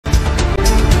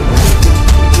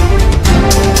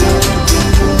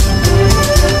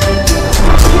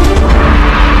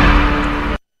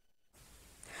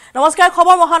নমস্কাৰ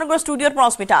খবৰ মহানগৰ ষ্টুডিঅত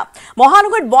প্ৰস্মিতা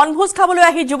মহানগৰত বনভোজ খাবলৈ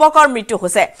আহি যুৱকৰ মৃত্যু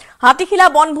হৈছে হাতীখিলা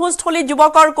বনভোজ থলীত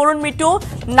যুৱকৰ কৰুণ মৃত্যু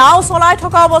নাও চলাই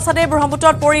থকা অৱস্থাতে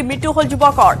ব্ৰহ্মপুত্ৰত পৰি মৃত্যু হল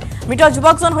যুৱকৰ মৃত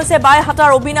যুৱকজন হৈছে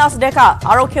বাইহাটাৰ অবিনাশ ডেকা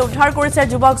আৰক্ষীয়ে উদ্ধাৰ কৰিছে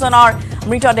যুৱকজনৰ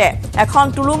মৃতদেহ এখন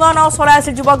টুলুঙা নাও চলাই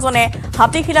আছিল যুৱকজনে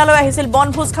হাতীখিলালৈ আহিছিল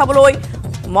বনভোজ খাবলৈ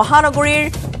মহানগৰীৰ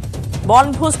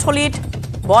বনভোজ থলীত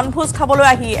বনভোজ খাবলৈ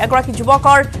আহি এগৰাকী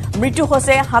যুৱকৰ মৃত্যু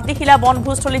হৈছে হাতীখিলা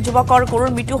বনভোজস্থলীত যুৱকৰ কৰুণ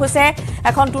মৃত্যু হৈছে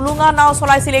এখন টুলুঙা নাও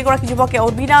চলাইছিল এগৰাকী যুৱকে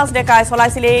অবিনাশ ডেকাই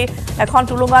চলাইছিল এখন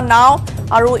টুলুঙা নাও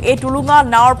আৰু এই টুলুঙা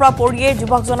নাওৰ পৰা পৰিয়ে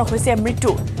যুৱকজনৰ হৈছে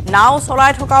মৃত্যু নাও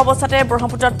চলাই থকা অৱস্থাতে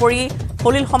ব্ৰহ্মপুত্ৰত পৰি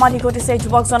সলিল সমাধি ঘটিছে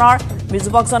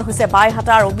যুৱকজন হৈছে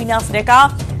বাইহাটাৰ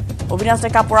অবিনাশ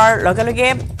ডেকা পৰাৰ লগে লগে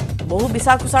বহু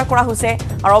বিচাৰ খুচাৰ কৰা হৈছে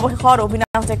আৰু অৱশেষত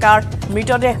অবিনাশ ডেকাৰ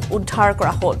মৃতদেহ উদ্ধাৰ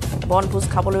কৰা হ'ল বনভোজ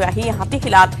খাবলৈ আহি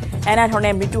হাতীখিলাত এনেধৰণে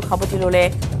মৃত্যু সাৱটি ল'লে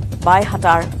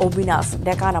বাইহাটাৰ অবিনাশ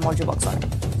ডেকা নামৰ যুৱকজনে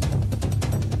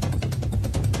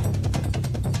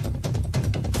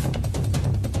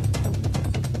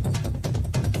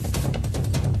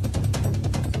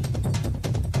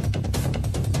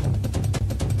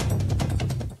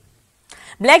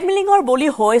ব্ল্যাকমেলিংৰ বলি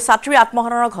হৈ ছাত্ৰী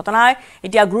আত্মহননৰ ঘটনায়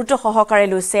এতিয়া গুৰুত্ব সহকাৰে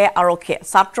লৈছে আৰক্ষীয়ে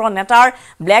ছাত্ৰ নেতাৰ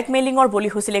ব্ল্যাকমেলিংৰ বলি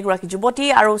হৈছিল এগৰাকী যুৱতী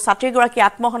আৰু ছাত্ৰীগৰাকী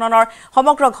আত্মহননৰ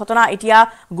সমগ্ৰ ঘটনা এতিয়া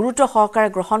গুৰুত্ব সহকাৰে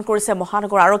গ্ৰহণ কৰিছে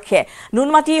মহানগৰ আৰক্ষীয়ে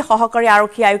নুনমাটি সহকাৰী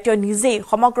আৰক্ষী আয়ুক্ত নিজেই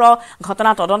সমগ্ৰ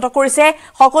ঘটনা তদন্ত কৰিছে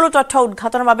সকলো তথ্য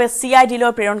উদ্ঘাটনৰ বাবে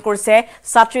CID-লৈ প্ৰেৰণ কৰিছে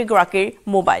ছাত্ৰীগৰাকীৰ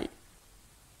মোবাইল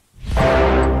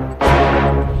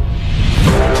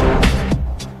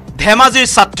ধেমাজিৰ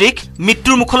ছাত্ৰীক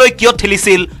মৃত্যুৰ মুখলৈ কিয়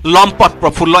ঠেলিছিল লম্পট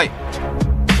প্ৰফুল্লই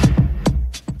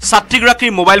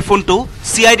ছাত্ৰীগৰাকীৰ মোবাইল ফোনটো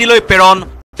CID-লৈ প্ৰেৰণ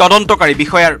তদন্তকাৰী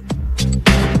বিষয়াৰ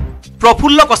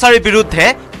প্ৰফুল্ল কছাৰীৰ বিৰুদ্ধে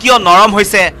কিয় নৰম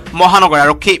হৈছে মহানগৰ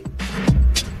আৰক্ষী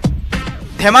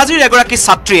ধেমাজিৰ এগৰাকী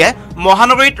ছাত্ৰীয়ে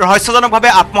মহানগৰীত ৰহস্যজনকভাৱে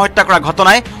আত্মহত্যা কৰা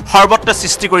ঘটনাই সৰ্বত্ৰ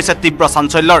সৃষ্টি কৰিছে তীব্ৰ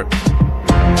চাঞ্চল্যৰ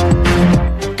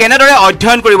কেনেদৰে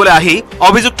অধ্যয়ন কৰিবলৈ আহি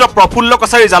অভিযুক্ত প্ৰফুল্ল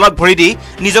কছাৰীৰ জালত ভৰি দি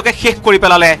নিজকে শেষ কৰি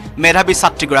পেলালে মেধাবী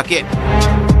ছাত্ৰীগৰাকীয়ে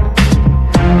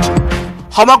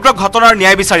সমগ্ৰ ঘটনাৰ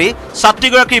ন্যায় বিচাৰি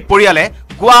ছাত্ৰীগৰাকীৰ পৰিয়ালে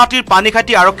গুৱাহাটীৰ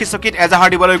পানীখাটি আৰক্ষী চকীত এজাহাৰ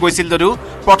দিবলৈ গৈছিল যদিও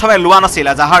প্ৰথমে লোৱা নাছিল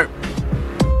এজাহাৰ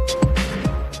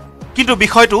কিন্তু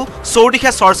বিষয়টো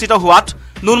চৌদিশে চৰ্চিত হোৱাত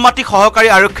নুনমাটি সহকাৰী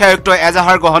আৰক্ষী আয়ুক্তই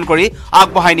এজাহাৰ গ্ৰহণ কৰি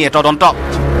আগবঢ়াই নিয়ে তদন্ত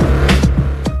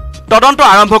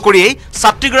আৰম্ভ কৰিয়েই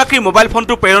ছাত্ৰীগৰাকীৰ মোবাইল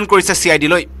ফোনটো প্ৰেৰণ কৰিছে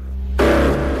CID-লৈ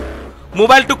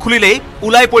মোবাইলটো খুলিলেই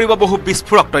ওলাই পৰিব বহু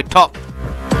বিস্ফোৰক তথ্য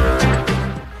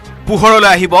পোহৰলৈ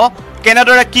আহিব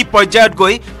কেনেদৰে কি পৰ্যায়ত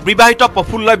গৈ বিবাহিত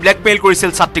প্ৰফুল্লই ব্লেকমেইল কৰিছিল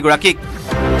ছাত্ৰীগৰাকীক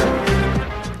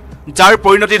যাৰ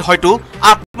পৰিণতিত হয়তো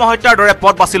আত্মহত্যাৰ দৰে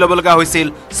পথ বাছি ল'বলগীয়া হৈছিল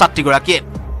ছাত্ৰীগৰাকীয়ে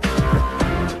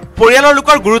পৰিয়ালৰ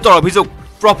লোকৰ গুৰুতৰ অভিযোগ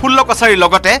প্ৰফুল্ল কছাৰীৰ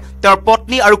লগতে তেওঁৰ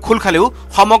পত্নী আৰু খুলখালেও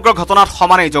সমগ্ৰ ঘটনাত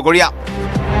সমানেই জগৰীয়া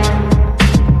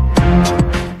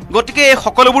গতিকে এই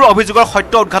সকলোবোৰ অভিযোগৰ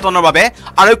সত্য উদ্ঘাটনৰ বাবে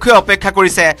আৰক্ষীয়ে অপেক্ষা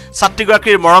কৰিছে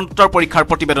ছাত্ৰীগৰাকীৰ মৰণোত্তৰ পৰীক্ষাৰ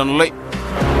প্ৰতিবেদনলৈ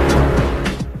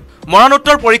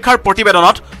মৰণোত্তৰ পৰীক্ষাৰ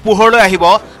প্ৰতিবেদনত পোহৰলৈ আহিব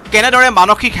কেনেদৰে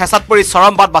মানসিক হেঁচাত পৰি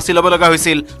চৰম বাট বাছি ল'ব লগা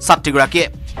হৈছিল ছাত্ৰীগৰাকীয়ে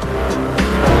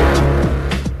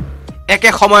একে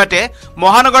সময়তে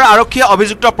মহানগৰ আৰক্ষীয়ে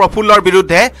অভিযুক্ত প্ৰফুল্লৰ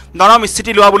বিৰুদ্ধে নৰম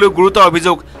স্থিতি লোৱা বুলিও গুৰুতৰ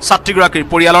অভিযোগ ছাত্ৰীগৰাকীৰ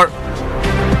পৰিয়ালৰ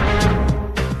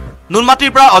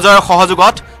নুনমাটিৰ পৰা অজয়ৰ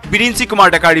সহযোগত বিৰিঞ্চি কুমাৰ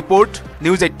ডেকাৰ ৰিপৰ্ট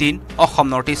News 18 Assam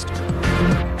Northeast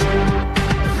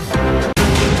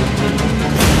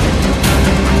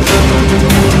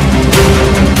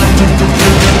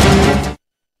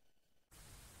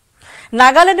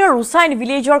নাগালেণ্ডৰ ৰুচাইন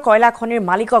ভিলেজৰ কয়লা খনিৰ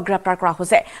মালিকক গ্ৰেপ্তাৰ কৰা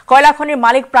হৈছে কয়লা খনিৰ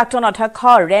মালিক প্ৰাক্তন অধ্যক্ষ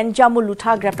ৰেঞ্জামু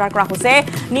লুথা গ্ৰেপ্তাৰ কৰা হৈছে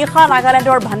নিশা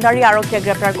নাগালেণ্ডৰ ভাণ্ডাৰী আৰক্ষীয়ে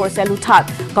গ্ৰেপ্তাৰ কৰিছে লুথাক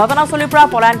ঘটনাস্থলীৰ পৰা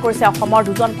পলায়ন কৰিছে অসমৰ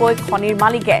দুজনকৈ খনিৰ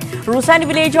মালিকে ৰুচাইন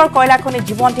ভিলেজৰ কয়লা খনিত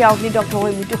জীৱন্তে অগ্নিদগ্ধ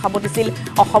হৈ মৃত্যু সাৱটিছিল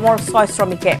অসমৰ 6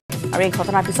 শ্ৰমিকে আৰু এই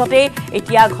ঘটনাৰ পিছতে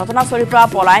এতিয়া ঘটনাস্থলীৰ পৰা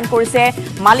পলায়ন কৰিছে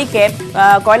মালিকে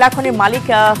কয়লা খনিৰ মালিক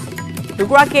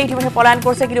দুগৰাকীয়ে ইতিমধ্যে পলায়ন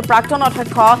কৰিছে কিন্তু প্ৰাক্তন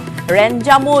অধ্যক্ষ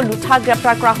ৰেঞ্জামু লুথাক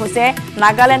গ্ৰেপ্তাৰ কৰা হৈছে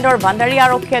নাগালেণ্ডৰ ভাণ্ডাৰী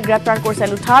আৰক্ষীয়ে গ্ৰেপ্তাৰ কৰিছে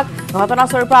লুথাক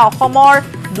ঘটনাস্থলীৰ পৰা অসমৰ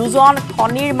দুজন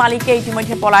খনিৰ মালিকে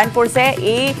ইতিমধ্যে পলায়ন কৰিছে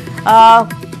এই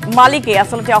মালিকে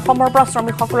আসলতে অসমৰ পৰা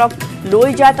শ্ৰমিকসকলক লৈ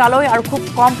যায় তালৈ আৰু খুব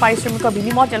কম পাৰিশ্ৰমিকৰ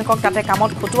বিনিময়ত তেওঁলোকক তাতে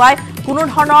কামত খটুৱাই কোনো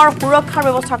ধৰণৰ সুৰক্ষাৰ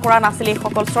ব্যৱস্থা কৰা নাছিল এই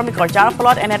সকল শ্ৰমিকৰ যাৰ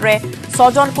ফলত এনেদৰে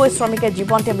 6জনকৈ শ্ৰমিকে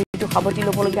জীৱন্তে মৃত্যু সাৱটি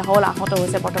ল'বলগীয়া হ'ল আহত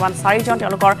হৈছে বৰ্তমান 4জন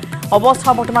তেওঁলোকৰ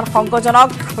অৱস্থা বৰ্তমান সংকটজনক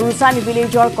ৰুচাইন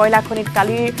ভিলেজৰ কয়লা খনিত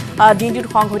কালিৰ দিনটোত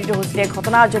সংঘটিত হৈছিল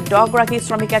ঘটনা য'ত 10গৰাকী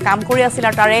শ্ৰমিকে কাম কৰি আছিল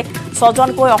আৰু তাৰে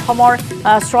 6জনকৈ অসমৰ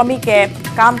শ্ৰমিকে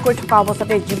কাম কৰি থকা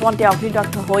অৱস্থাতে জীৱন্তে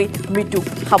অগ্নিদগ্ধ হৈ মৃত্যু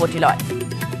সাৱটি লয়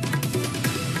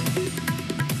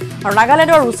আৰু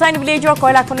নাগালেণ্ডৰ ৰুচাইন ভিলেজৰ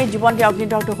কয়লা খনিত জীৱনতে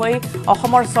অগ্নিদগ্ধ হৈ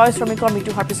অসমৰ 6 শ্ৰমিকৰ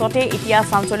মৃত্যু হোৱাৰ পিছতে এতিয়া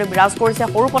চাঞ্চল্য বিৰাজ কৰিছে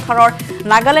সৰু পথাৰৰ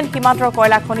নাগালেণ্ড সীমান্তৰ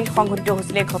কয়লা খনিত সংঘটিত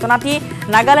হৈছিল এই ঘটনাটি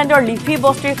নাগালেণ্ডৰ লিফি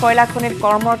বস্তিৰ কয়লা খনিত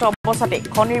কৰ্মৰত অৱস্থাতে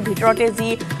খনিৰ ভিতৰতে যি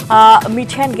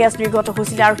মিথেন গেছ নিৰ্গত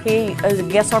হৈছিল আৰু সেই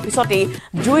গেছৰ পিছতে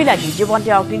জুই লাগি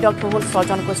জীৱনতে অগ্নিদগ্ধ হ'ল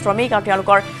 6জনকৈ শ্ৰমিক আৰু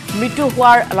তেওঁলোকৰ মৃত্যু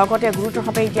হোৱাৰ লগতে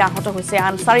গুৰুতৰভাৱে এতিয়া আহত হৈছে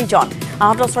আন 4জন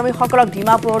আহত শ্ৰমিকসকলক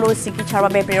ডিমাপুৰলৈ চিকিৎসাৰ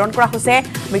বাবে প্ৰেৰণ কৰা হৈছে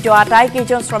মৃত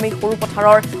আটাইকেইজন শ্ৰমিক সৰু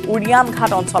পথাৰৰ উৰিয়াম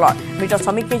ঘাট অঞ্চলৰ মৃত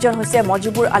শ্ৰমিককেইজন হৈছে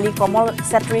মজিবুৰ আলী কমল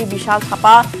চেত্ৰী বিশাল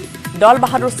থাপা দল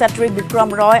বাহাদুৰ চেত্ৰী বিক্ৰম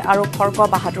ৰয় আৰু খৰ্ক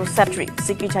বাহাদুৰ চেত্ৰী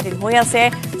চিকিৎসাধীন হৈ আছে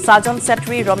সাজন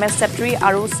চেত্ৰী ৰমেশ চেত্ৰী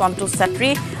আৰু সন্তোষ চেত্ৰী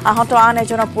আহত আন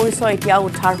এজনৰ পৰিচয় এতিয়াও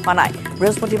উদ্ধাৰ হোৱা নাই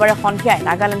বৃহস্পতিবাৰে সন্ধিয়াই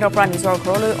নাগালেণ্ডৰ পৰা নিজৰ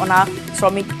ঘৰলৈ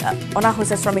অনা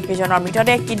হৈছে শ্ৰমিককেইজনৰ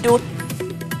মৃতদেহ কিন্তু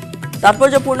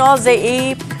তাৎপৰ্যপূৰ্ণ যে এই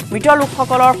মৃত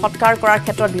লোকসকলৰ সৎকাৰ কৰাৰ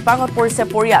ক্ষেত্ৰত বিপাঙত পৰিছে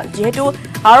পৰিয়াল যিহেতু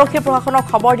আৰক্ষী প্ৰশাসনক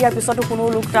খবৰ দিয়াৰ পিছতো কোনো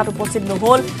লোক তাত উপস্থিত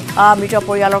নহ'ল মৃত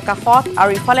পৰিয়ালৰ কাষত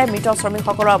আৰু ইফালে মৃত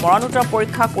শ্ৰমিকসকলৰ মৰণোত্তৰ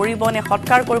পৰীক্ষা কৰিব নে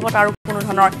সৎকাৰ কৰিব তাৰ কোনো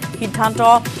ধৰণৰ সিদ্ধান্ত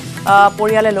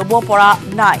পৰিয়ালে ল'ব পৰা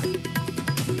নাই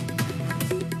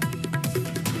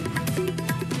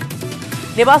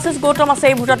দেৱাশিষ গৌতম আছে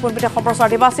এই মুহূৰ্তত পোনপটীয়া সম্প্ৰচাৰ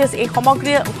দেৱাশিষ এই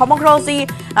সমগ্ৰ যি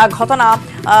ঘটনা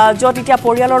য'ত এতিয়া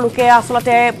পৰিয়ালৰ লোকে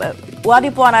আচলতে ওয়াদি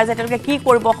পোৱা নাই যে তেওঁলোকে কি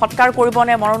কৰিব সৎকাৰ কৰিব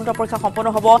নে মৰণোত্তৰ পৰীক্ষা সম্পন্ন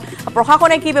হ'ব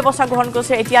প্ৰশাসনে কি ব্যৱস্থা গ্ৰহণ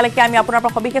কৰিছে এতিয়ালৈকে আমি আপোনাৰ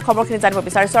পৰা সবিশেষ খবৰখিনি জানিব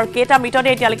বিচাৰিছো আৰু কেইটা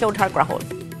মৃতদেহ এতিয়ালৈকে উদ্ধাৰ কৰা হ'ল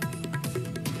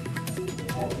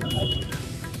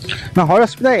হয়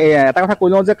ৰশ্মিতা এটা কথা কৈ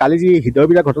লওঁ যে কালি যি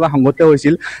হৃদয়বিদাৰ ঘটনা সংঘটিত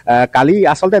হৈছিল কালি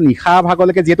আচলতে নিশা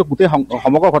ভাগলৈকে যিহেতু গোটেই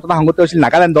সমগ্ৰ ঘটনা সংঘটিত হৈছিল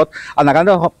নাগালেণ্ডত আৰু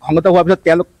নাগালেণ্ডত সংঘটিত হোৱাৰ পিছত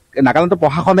তেওঁলোক নাগালেণ্ডৰ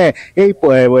প্ৰশাসনে এই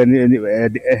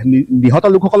নিহত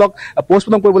লোকসকলক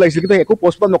পোষ্টমৰ্টম কৰিব লাগিছিল কিন্তু একো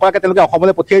পোষ্টমৰ্টম নকৰাকৈ তেওঁলোকে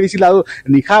অসমলৈ পঠিয়াই দিছিল আৰু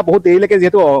নিশা বহুত দেৰিলৈকে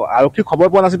যিহেতু আৰক্ষীক খবৰ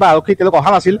পোৱা নাছিল বা আৰক্ষী তেওঁলোক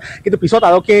অহা নাছিল কিন্তু পিছত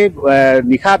আৰক্ষীয়ে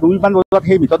নিশা 2মান বজাত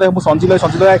সেই মৃতদেহসমূহ চঞ্চি লৈ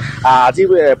আজি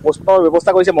পোষ্টমৰ্টমৰ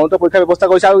ব্যৱস্থা কৰিছে মৰণোত্তৰ পৰীক্ষাৰ ব্যৱস্থা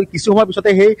কৰিছে আৰু কিছু সময়ৰ পিছতে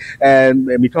সেই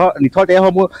নিথৰ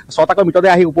দেহসমূহ 6টাকৈ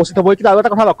মৃতদেহ আহি উপস্থিত হ'ব কিন্তু আৰু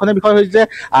এটা কথা লক্ষণীয় বিষয় হৈছে যে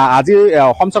আজি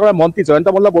অসম চৰকাৰৰ মন্ত্ৰী জয়ন্ত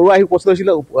মল্ল বৰুৱা আহি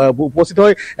উপস্থিত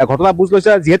হৈ ঘটনা বুজ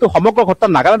লৈছে যিহেতু সমগ্ৰ ঘটনা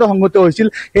নাগালেণ্ড সংঘটিত হৈছিল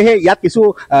সেয়েহে ইয়াত কিছু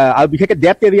আৰু বিশেষকৈ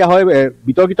ডেপ্থ এৰিয়া হয়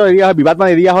বিতৰ্কিত এৰিয়া হয় বিবাদমান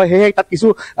এৰিয়া হয় সেয়েহে তাত কিছু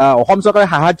অসম চৰকাৰে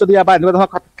সাহায্য দিয়া বা এনেকুৱা ধৰণৰ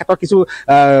ক্ষেত্ৰত কিছু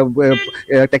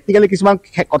টেকনিকেলি কিছুমান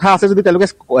কথা আছে যদি তেওঁলোকে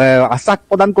আশ্বাস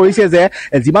প্ৰদান কৰিছে যে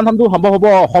যিমান দূৰ সম্ভৱ হ'ব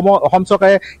অসম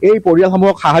চৰকাৰে এই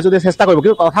পৰিয়ালসমূহক সাহায্য দিয়াৰ চেষ্টা কৰিব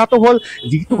কিন্তু কথাটো হ'ল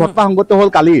যিটো ঘটনা সংঘটিত হ'ল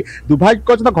কালি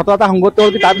দুৰ্ভাগ্যজনক ঘটনা এটা সংঘটিত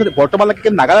হ'ল তাৰপিছত বৰ্তমানলৈকে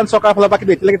নাগালেণ্ড চৰকাৰৰ ফালৰ পৰা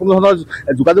কিন্তু এতিয়ালৈকে কোনো ধৰণৰ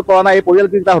যোগাযোগ কৰা নাই এই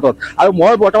পৰিয়ালকেইটাৰ হাতত আৰু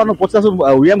মই বৰ্তমান উপস্থিত আছোঁ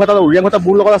উৰিয়াম ঘাটত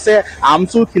মোৰ লগত আছে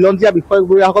আমচু খিলঞ্জীয়া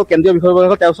বিষয়ববীয়াসকল কেন্দ্ৰীয়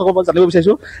বিষয়ববীয়াসকল তেওঁলোকৰ পৰা জানিব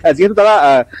বিচাৰিছোঁ যিহেতু দাদা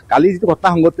কালি যিটো ঘটনা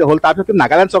সংঘটিত হ'ল তাৰপিছত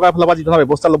নাগালেণ্ড চৰকাৰৰ ফালৰ পৰা যি ধৰণৰ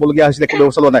ব্যৱস্থা ল'বলগীয়া হৈছিলে একো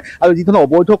ব্যৱস্থা লোৱা নাই আৰু যি ধৰণৰ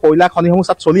অবৈধ কয়লা খনিসমূহ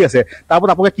তাত চলি আছে তাৰ ওপৰত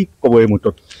আপোনালোকে কি ক'ব এই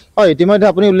মুহূৰ্তত হয় ইতিমধ্যে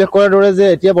আপুনি উল্লেখ কৰাৰ দৰে যে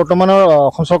এতিয়া বৰ্তমানৰ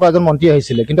অসম চৰকাৰৰ এজন মন্ত্ৰী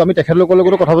আহিছিলে কিন্তু আমি তেখেতলোকৰ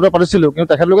লগতো কথা বতৰা পাতিছিলোঁ কিন্তু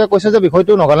তেখেতলোকে কৈছে যে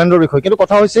বিষয়টো নাগালেণ্ডৰ বিষয় কিন্তু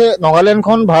কথা হৈছে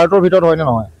নাগালেণ্ডখন ভাৰতৰ ভিতৰত হয় নে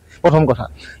নহয় প্ৰথম কথা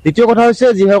দ্বিতীয় কথা হৈছে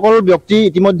যিসকল ব্যক্তি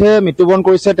ইতিমধ্যে মৃত্যুবৰণ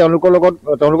কৰিছে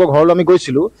তেওঁলোকৰ ঘৰলৈ আমি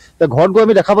গৈছিলোঁ ঘৰত গৈ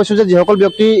আমি দেখা পাইছোঁ যে যিসকল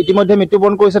ব্যক্তি ইতিমধ্যে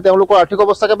মৃত্যুবৰণ কৰিছে তেওঁলোকৰ আৰ্থিক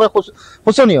অৱস্থা একেবাৰে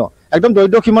শোচনীয় একদম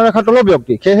দৰিদ্ৰ সীমাৰেখাৰ তলৰ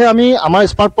ব্যক্তি সেয়েহে আমি আমাৰ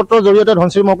স্মাৰ্ট পত্ৰৰ জৰিয়তে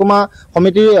ধনশিৰি মহকুমা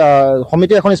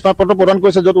সমিতিয়ে এখন স্মাৰ্ট পত্ৰ প্ৰদান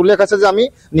কৰিছে য'ত উল্লেখ আছে যে আমি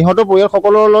নিহত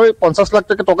পৰিয়ালসকললৈ 50 লাখ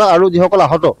টকা আৰু যিসকল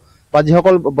আহত বা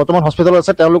যিসকল বৰ্তমান হস্পিটেলত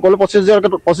আছে তেওঁলোকলৈ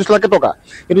 25 লাখ টকা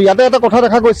কিন্তু ইয়াতে এটা কথা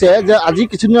দেখা গৈছে যে আজি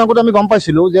কিছুদিন আগতে আমি গম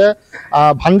পাইছিলোঁ যে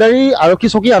ভাণ্ডাৰী আৰক্ষী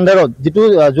চকী আণ্ডাৰত যিটো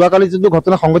যোৱাকালি যিটো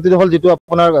ঘটনা সংঘটিত হ'ল যিটো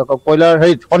আপোনাৰ কয়লাৰ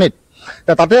খনিত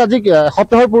তাতে আজি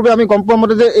এসপ্তাহৰ পূৰ্বে আমি গম পোৱা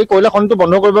মতে যে এই কয়লা খনিটো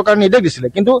বন্ধ কৰিবৰ কাৰণে নিৰ্দেশ দিছিলে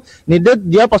কিন্তু নিৰ্দেশ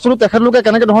দিয়াৰ পাছতো তেখেতলোকে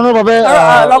কেনেকে ধৰণৰ ভাৱে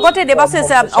লগতে দেৱাশিষ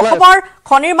অসমৰ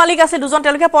খনিৰ মালিক আছে দুজন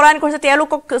তেওঁলোকে পলায়ন কৰিছে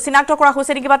তেওঁলোকক চিনাক্ত কৰা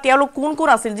হৈছে নেকি বা তেওঁলোক কোন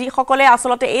আছিল যিসকলে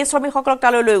আচলতে এই শ্ৰমিকসকলক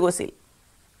তালৈ লৈ গৈছিল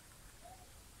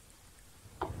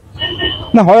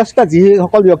না হয়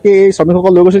যিসকল ব্যক্তি এই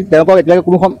শ্ৰমিকসকল লৈ গৈছিল তেওঁলোকক এতিয়ালৈকে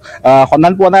কোনো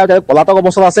সন্ধান পোৱা নাই আৰু পলাতক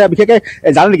অৱস্থাত আছে বিশেষকৈ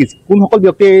জানে নেকি কোনসকল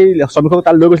ব্যক্তি এই শ্ৰমিকসকল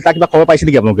তাত লৈ গৈছিল তাৰ কিবা খবৰ পাইছে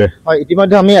নেকি আপোনালোকে হয়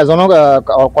ইতিমধ্যে আমি এজনক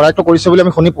কৰায়ত্ব কৰিছে বুলি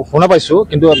আমি শুনা পাইছোঁ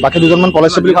কিন্তু বাকী দুজনমান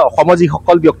পলাইছে বুলি অসমৰ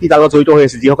যিসকল ব্যক্তি তাৰ লগত জড়িত হৈ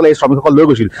আছে যিসকলে এই শ্ৰমিকসকল লৈ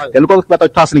গৈছিল তেওঁলোকৰ কিবা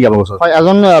তথ্য আছে নেকি আপোনালোকৰ হয়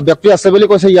এজন ব্যক্তি আছে বুলি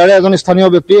কৈছে ইয়াৰে এজন স্থানীয়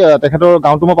ব্যক্তি তেখেতৰ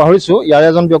গাঁওটো মই পাহৰিছোঁ ইয়াৰে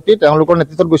এজন ব্যক্তি তেওঁলোকৰ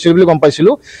নেতৃত্বত গৈছিল বুলি গম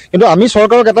পাইছিলোঁ কিন্তু আমি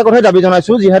চৰকাৰক এটা কথাই দাবী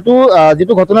জনাইছোঁ যিহেতু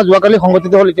যিটো ঘটনা যোৱাকালি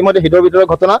সংঘটিত হ'ল ইতিমধ্যে হৃদয়বিদাৰ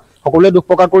নাগালেণ্ডৰ ঘটনা সকলোৱে দুখ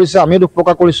প্ৰকাশ কৰিছে, আমিও দুখ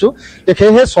প্ৰকাশ কৰিছোঁ।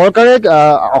 সেয়েহে চৰকাৰে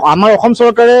আমাৰ অসম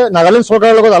চৰকাৰে নাগালেণ্ড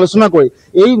চৰকাৰৰ লগত আলোচনা কৰি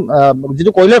এই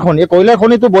যিটো কয়লা খনি, এই কয়লা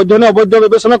খনিটো বৈধ নে অবৈধ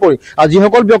বিবেচনা কৰি আৰু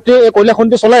যিসকল ব্যক্তিয়ে এই কয়লা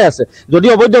খনিটো চলাই আছে, যদি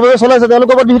অবৈধভাৱে চলাই আছে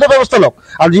তেওঁলোকৰ ওপৰত বিহিত ব্যৱস্থা লওক।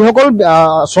 আৰু যিসকল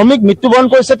শ্ৰমিক মৃত্যুবৰণ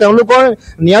কৰিছে তেওঁলোকৰ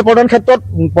ন্যায়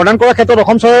প্ৰদান কৰাৰ ক্ষেত্ৰত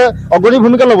অসম চৰকাৰে অগ্ৰণী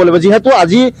ভূমিকা ল'ব লাগিব। যিহেতু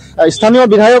আজি স্থানীয়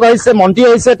বিধায়ক আহিছে, মন্ত্ৰী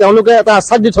আহিছে, তেওঁলোকে এটা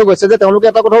আশ্বাস দি থৈ গৈছে যে তেওঁলোকে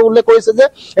এটা কথা উল্লেখ কৰিছে যে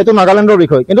এইটো নাগালেণ্ডৰ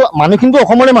বিষয়, কিন্তু মানুহখিনিতো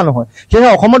অসমৰে মানুহ হয়। সেয়েহে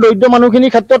অসমৰ দৰিদ্ৰ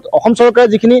মানুহখিনিৰ ক্ষেত্ৰত অসম চৰকাৰে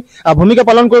যিখিনি ভূমিকা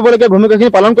পালন কৰিব লাগে ভূমিকাখিনি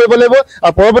পালন কৰিব লাগিব।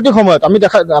 আৰু পৰৱৰ্তী সময়ত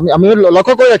আমি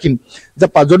লক্ষ্য কৰি ৰাখিম যে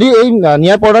যদি এই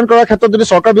ন্যায় প্ৰদান কৰাৰ ক্ষেত্ৰত যদি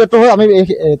চৰকাৰ ব্যৰ্থ হয় আমি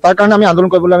তাৰ কাৰণে আমি আন্দোলন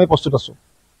কৰিবলৈ আমি প্ৰস্তুত আছোঁ।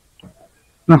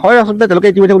 হয়, আচলতে তেওঁলোকে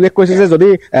ইতিমধ্যে উল্লেখ কৰিছে যে যদি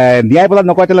ন্যায় প্ৰদান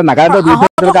নকৰে তেতিয়াহ'লে নাগালেণ্ডৰ বিৰুদ্ধে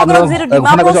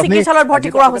চিকিৎসালয়ত ভৰ্তি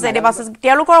কৰা হৈছে।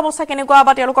 তেওঁলোকৰ অৱস্থা কেনেকুৱা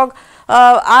বা তেওঁলোকক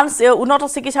আন উন্নত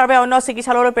চিকিৎসাৰ বাবে অন্য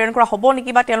চিকিৎসালয়লৈ প্ৰেৰণ কৰা হ'ব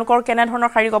নেকি বা তেওঁলোকৰ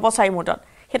কেনেধৰণৰ শাৰীৰিক অৱস্থা এই মুহূৰ্তত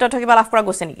সেই তথ্য কিবা লাভ কৰা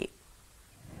গৈছে নেকি?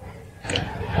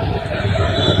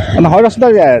 হয়, আচলতে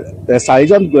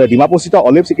 4জন ডিমাপুৰস্থিত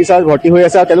অলিভ চিকিৎসালয়ত ভৰ্তি হৈ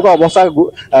আছে আৰু তেওঁলোকৰ অৱস্থা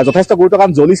যথেষ্ট গুৰুতৰ,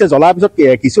 কাৰণ জ্বলাৰ পিছত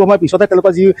কিছু সময়ৰ পিছতে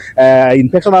তেওঁলোকৰ যি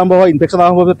ইনফেকশ্যন আৰম্ভ হয়,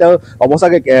 তেওঁৰ অৱস্থা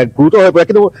গুৰুতৰ হৈ পৰে।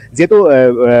 কিন্তু যিহেতু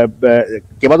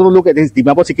কেইবাজনো লোক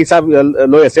ডিমাপুৰ চিকিৎসা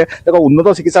লৈ আছে, তেওঁলোকৰ উন্নত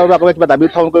চিকিৎসাৰ বাবে আপোনালোকে কিবা দাবী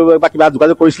উত্থাপন কৰিব বা কিবা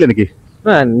যোগাযোগ কৰিছিলে নেকি?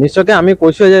 নিশ্চয়কৈ আমি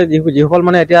কৈছোঁ যে যিসকল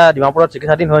মানে এতিয়া ডিমাপুৰত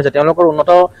চিকিৎসাধীন হৈ আছে তেওঁলোকৰ উন্নত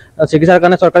চিকিৎসাৰ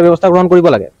কাৰণে চৰকাৰী ব্যৱস্থা গ্ৰহণ কৰিব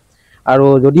লাগে। আৰু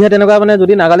যদিহে তেনেকুৱা মানে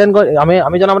যদি নাগালেণ্ড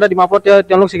আমি জনামতে ডিমাপুৰত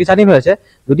তেওঁলোক চিকিৎসাধীন হৈ আছে,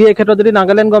 যদি এই ক্ষেত্ৰত যদি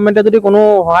নাগালেণ্ড গভৰ্ণমেণ্টে যদি কোনো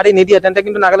সঁহাৰি নিদিয়ে তেন্তে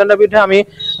কিন্তু নাগালেণ্ডৰ বিৰুদ্ধে আমি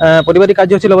প্ৰতিবাদী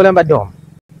কাৰ্যসূচী ল'বলৈ আমি বাধ্য হ'ম।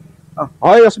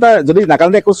 হয়, আচলতে যদি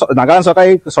নাগালেণ্ড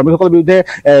চৰকাৰী শ্ৰমিকসকলৰ বিৰুদ্ধে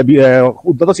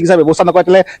উন্নত চিকিৎসাৰ ব্যৱস্থা নকৰে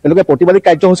তেতিয়াহ'লে তেওঁলোকে প্ৰতিবাদী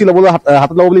কাৰ্যসূচী ল'বলৈ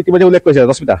হাতত ল'ব বুলি ইতিমধ্যে উল্লেখ কৰিছে।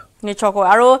 ৰশ্মিতা, নিশ্চয়কৈ।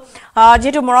 আৰু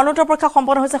যিহেতু মৰণোত্তৰ পৰীক্ষা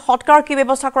সম্পন্ন হৈছে, সৎকাৰৰ কি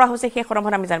ব্যৱস্থা কৰা হৈছে সেই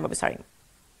সন্দৰ্ভত আমি জানিব বিচাৰিম।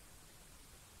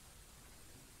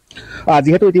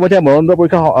 যিহেতু ইতিমধ্যে মৰণোত্তৰ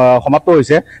পৰীক্ষা সমাপ্ত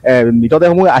হৈছে,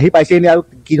 মৃতদেহসমূহ আহি পাইছেহি আৰু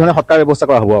কি ধৰণে সৎকাৰ ব্যৱস্থা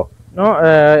কৰা হ'ব?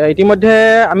 ইতিমধ্যে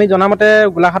আমি জনামতে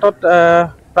গোলাঘাটত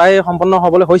প্ৰায় সম্পন্ন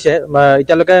হ'বলৈ হৈছে।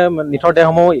 এতিয়ালৈকে নিথৰ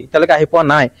দেহসমূহ এতিয়ালৈকে আহি পোৱা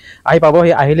নাই, আহি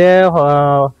পাবহি। আহিলে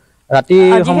ৰাতি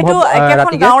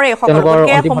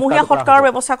সমূহীয়া সৎকাৰৰ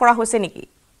ব্যৱস্থা কৰা হৈছে নেকি?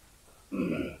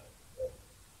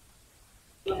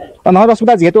 নহয়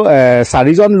ৰশ্মিতা, যিহেতু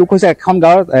 4জন লোক হৈছে এখন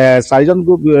গাঁৱৰ, 4জন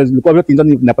লোকৰ ভিতৰত 3জন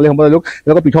নেপালী সম্প্ৰদায়ৰ লোক,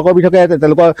 তেওঁলোকৰ পৃথকে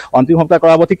তেওঁলোকৰ অন্তিম সংস্কাৰ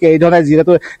কৰা হ'ব। ঠিক এইধৰণে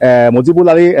যিহেতু মজিবুল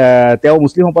আলী তেওঁ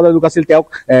মুছলিম সম্প্ৰদায়ৰ লোক আছিল, তেওঁক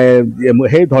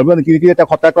সেই ধৰ্মীয় নীতি নীতিৰে তেওঁক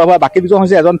সৎকাৰ কৰা হয়। বাকী দুজন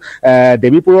হৈছে এজন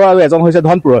দেৱীপুৰৰ আৰু এজন হৈছে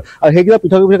ধনপুৰৰ, আৰু সেইকেইটা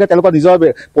পৃথকে তেওঁলোকৰ নিজৰ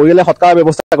পৰিয়ালে সৎকাৰৰ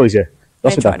ব্যৱস্থা কৰিছে।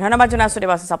 ধন্যবাদ জনাইছো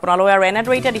দেৱাশিষ আপোনালৈ। আৰু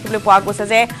এনেদৰে এতিয়া দেখিবলৈ পোৱা গৈছে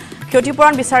যে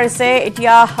ক্ষতিপূৰণ বিচাৰিছে,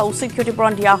 এতিয়া উচিত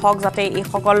ক্ষতিপূৰণ দিয়া হওক যাতে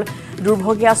এইসকল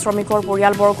দুৰ্ভগীয়া শ্ৰমিকৰ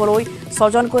পৰিয়ালবৰ্গলৈ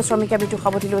 6জনকৈ শ্ৰমিকে মৃত্যু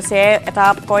সাৱটি লৈছে এটা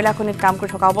কয়লা খনিত কাম কৰি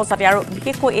থকা অৱস্থাতে। আৰু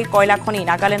বিশেষকৈ এই কয়লা খনি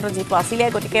নাগালেণ্ডত যিটো আছিলে,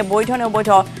 গতিকে বৈধ নে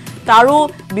অবৈধ তাৰো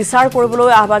বিচাৰ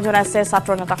কৰিবলৈ আহ্বান জনাইছে ছাত্ৰ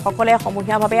নেতাসকলে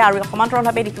সমূহীয়াভাৱে। আৰু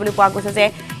সমান্তৰালভাৱে দেখিবলৈ পোৱা গৈছে যে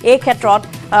এই ক্ষেত্ৰত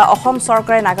অসম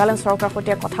চৰকাৰে নাগালেণ্ড চৰকাৰৰ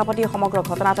সৈতে কথা পাতি সমগ্ৰ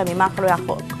ঘটনা এটা মীমাংসালৈ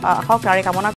আহক তাৰে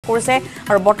কামনা কৰিছে।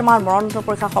 আৰু বৰ্তমান মৰণোত্তৰ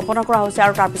পৰীক্ষা সম্পন্ন কৰা হৈছে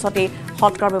আৰু তাৰপিছতেই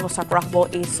সৎকাৰ ব্যৱস্থা কৰা হ'ব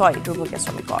এই 6 দুৰ্ভগীয়া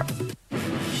শ্ৰমিকৰ।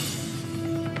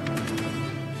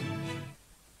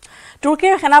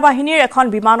 তুৰ্কীৰ সেনাবাহিনীৰ এখন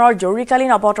বিমানৰ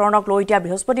জৰুৰীকালীন অৱতৰণক লৈ এতিয়া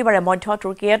বৃহস্পতিবাৰে মধ্য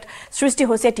তুৰ্কীত সৃষ্টি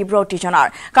হৈছে তীব্ৰ উত্তেজনাৰ।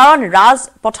 কাৰণ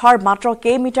ৰাজপথৰ মাত্ৰ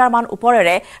কেইমিটাৰমান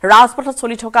ওপৰেৰে ৰাজপথত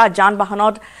চলি থকা যান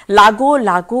বাহনত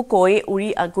লাগুকৈ উৰি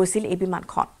গৈছিল এই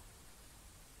বিমানখন।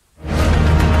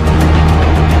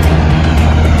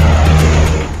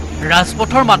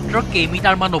 ৰাজপথৰ মাত্ৰ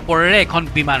কেইমিটাৰমান ওপৰেৰে এখন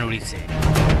বিমান উৰিছে।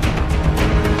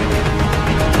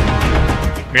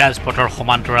 ৰাজপথৰ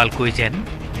সমান্তৰালকৈ যেন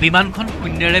বিমানখন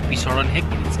শূন্যেৰে বিচৰণহে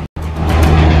কৰিছে।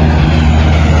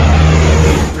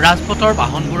 ৰাজপথৰ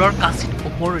বাহনবোৰৰ কাচিত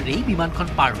ওপৰেৰেই বিমানখন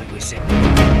পাৰ হৈ গৈছে।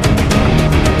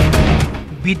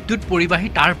 বিদ্যুৎ পৰিবাহী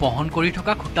তাঁৰ বহন কৰি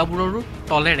থকা খুঁটাবোৰৰ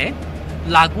তলেৰে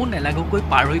লাগু নেলাগুকৈ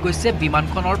পাৰ হৈ গৈছে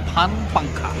বিমানখনৰ ফান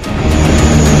পাংখা।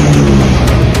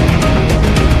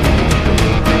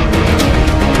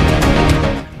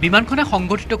 বিমানখনে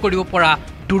সংঘটিত কৰিব পৰা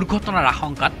দুৰ্ঘটনাৰ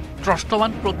আশংকাত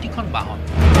ত্ৰস্তৱান প্ৰতিখন বাহন।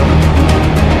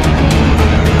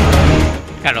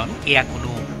 কাৰণ এয়া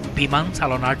কোনো বিমান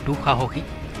চালনাৰ দুঃসাহসিক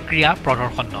ক্ৰিয়া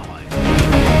প্ৰদৰ্শন নহয়,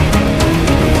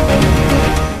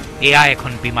 এয়া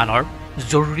এখন বিমানৰ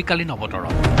জৰুৰীকালীন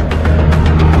অৱতৰণ।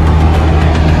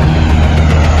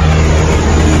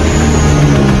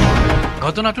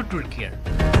 ঘটনাটো তুৰ্কীৰ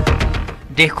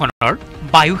দেশখনৰ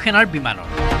বায়ুসেনাৰ বিমানৰ।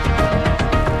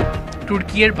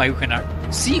 তুৰ্কীৰ বায়ুসেনাৰ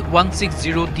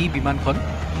C-160D বিমানখন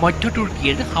মধ্য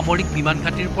তুৰ্কীৰ সামৰিক বিমান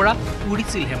ঘাটিৰ পৰা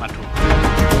উৰিছিলহে মাথো।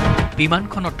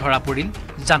 বিমানখনত ধৰা পৰিল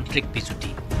যান্ত্ৰিক বিজুতি।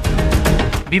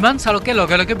 বিমান চালকে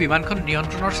লগে লগে বিমানখন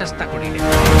নিয়ন্ত্ৰণৰ চেষ্টা কৰিলে।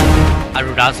 আৰু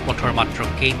ৰাজপথৰ মাত্ৰ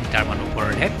কেইমিটাৰমান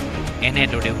ওপৰতহে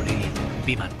এনেদৰে উৰিল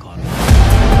বিমানখন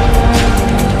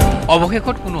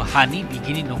অৱশেষত কোনো হানি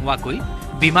বিঘিনি নোহোৱাকৈ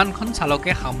বিমানখন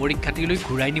চালকে সামৰিক ঘাটিলৈ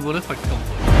ঘূৰাই নিবলৈ সক্ষম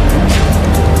হ'ল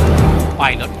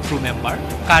পাইলট ক্ৰু মেম্বাৰ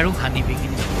কাৰো হানি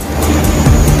বিঘিনি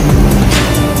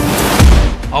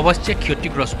অৱশ্যে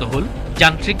ক্ষতিগ্ৰস্ত হ'ল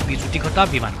যান্ত্ৰিক বিজুতি ঘটা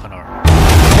বিমানখনৰ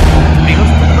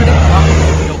বৃহস্পতিবাৰে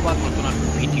হোৱা ঘটনাটোৰ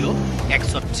ভিডিঅ'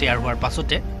 এক্সত শ্বেয়াৰ হোৱাৰ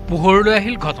পাছতে পোহৰলৈ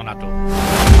আহিল ঘটনাটো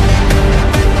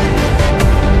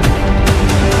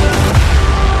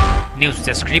news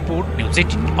desk report news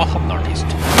 18 Assam north east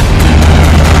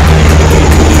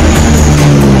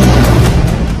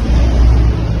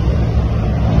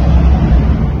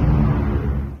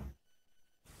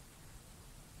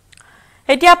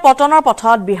এতিয়া পতনৰ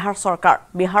পথত বিহাৰ চৰকাৰ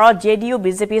বিহাৰত জেডিইউ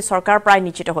বিজেপি চৰকাৰ প্ৰায়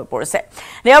নিশ্চিত হৈ পৰিছে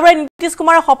দেওবাৰে নীতিশ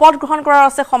কুমাৰে শপত গ্ৰহণ কৰাৰ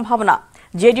আছে সম্ভাৱনা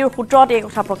জেডিইউৰ সূত্ৰত এই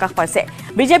কথা প্ৰকাশ পাইছে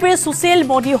বিজেপিৰ সুশীল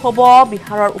মোদী হ'ব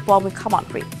বিহাৰৰ উপ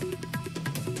মুখ্যমন্ত্ৰী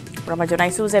মই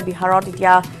জনাইছো যে বিহাৰত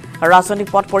এতিয়া ৰাজনৈতিক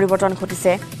পথ পৰিৱৰ্তন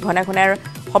ঘটিছে ঘনে ঘনে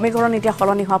সমীকৰণ এতিয়া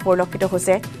সলনি হোৱা পৰিলক্ষিত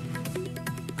হৈছে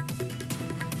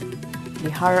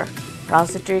বিহাৰ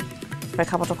ৰাজনীতিৰ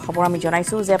প্ৰেক্ষাপটত খবৰ আমি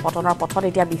জনাইছো যে পতনৰ পথত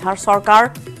এতিয়া বিহাৰ চৰকাৰ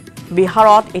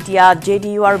বিহাৰত এতিয়া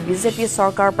জেডিইউ আৰু বিজেপি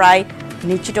চৰকাৰ প্ৰায়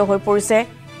নিশ্চিত হৈ পৰিছে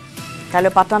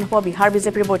কাইলৈ পাটনাত হ'ব বিহাৰ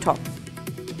বিজেপিৰ বৈঠক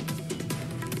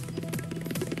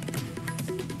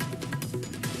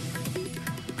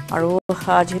আৰু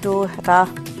যেহেতু এটা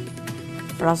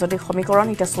ৰাজনৈতিক সমীকৰণ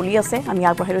এটা চলি আছে আমি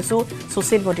আগবঢ়াই লৈছো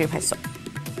সুশীল মোদীৰ ভাষ্য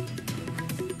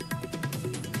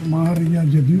हमारा या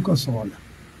जदयू का सवाल है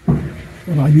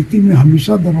राजनीति में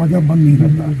हमेशा दरवाजा बंद नहीं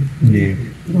रहता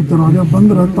तो दरवाजा बंद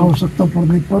रहता आवश्यकता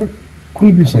पड़ने पर खुल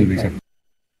भी सकता है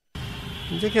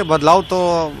देखिए बदलाव तो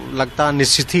लगता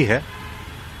निश्चित ही है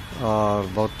और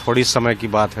बहुत थोड़ी समय की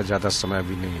बात है ज़्यादा समय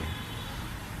भी नहीं है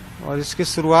और इसकी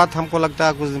शुरुआत हमको लगता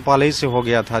है कुछ दिन पहले ही से हो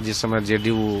गया था जिस समय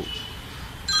जेडीयू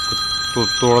तो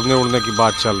तोड़ने उड़ने की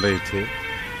बात चल रही थी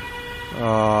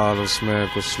और उसमें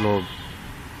कुछ लोग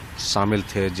शामिल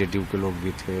थे जेडीयू के लोग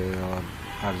भी थे और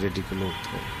आरजेडी के लोग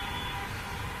थे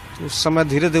तो उस समय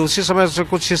धीरे धीरे उसी समय से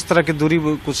कुछ इस तरह की दूरी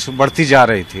कुछ बढ़ती जा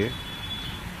रही थी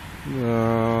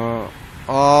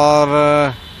और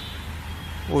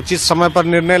उचित समय पर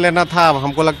निर्णय लेना था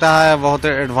हमको लगता है बहुत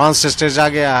एडवांस स्टेज आ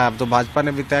गया है अब तो भाजपा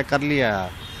ने भी तय कर लिया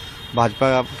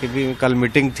भाजपा की भी कल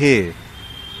मीटिंग थी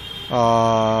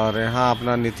और यहाँ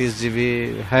अपना नीतीश जी भी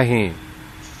है ही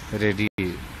रेडी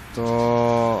तो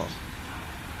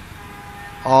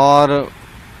और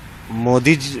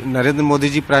नरेंद्र मोदी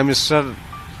जी प्राइम मिनिस्टर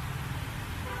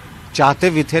चाहते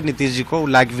भी थे नीतीश जी को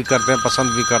लाइक भी करते हैं पसंद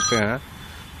भी करते हैं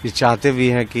ये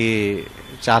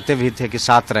चाहते भी थे कि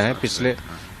साथ रहें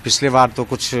पिछले बार तो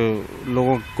कुछ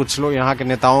लोग यहाँ के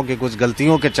नेताओं के कुछ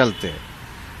गलतियों के चलते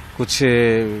कुछ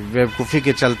बेवकूफ़ी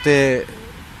के चलते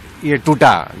ये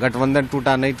टूटा गठबंधन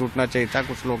टूटा नहीं टूटना चाहिए था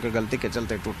कुछ लोगों की गलती के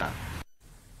चलते टूटा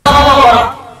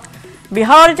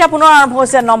বিহাৰত এতিয়া পুনৰ আৰম্ভ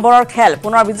হৈছে নম্বৰৰ খেল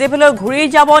পুনৰ বিজেপিলৈ ঘূৰি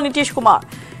যাব নীতিশ কুমাৰ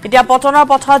এতিয়া পতনৰ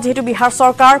পথত যেহেতু বিহাৰ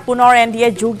চৰকাৰ পুনৰ এনডিএ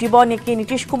যোগ দিব নেকি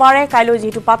নীতিশ কুমাৰে কাইলৈ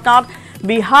যেহেতু পাটনাত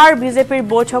বিহাৰ বিজেপিৰ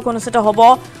বৈঠক অনুষ্ঠিত হ'ব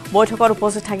বৈঠকত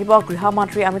উপস্থিত থাকিব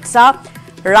গৃহমন্ত্ৰী অমিত শাহ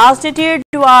ৰাজনীতিৰ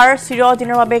দুৱাৰ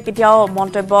চিৰদিনৰ বাবে কেতিয়াও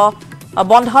মন্তব্য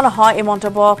বন্ধ নহয় এই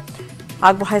মন্তব্য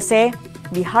আগবঢ়াইছে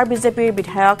বিহাৰ বিজেপিৰ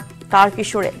বিধায়ক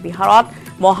তাৰকিশোৰে বিহাৰত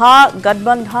মহা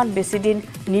গঠবন্ধন বেছিদিন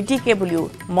নীতিকে বুলিও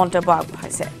মন্তব্য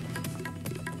আগবঢ়াইছে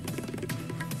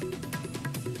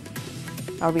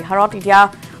আৰু বিহাৰত এতিয়া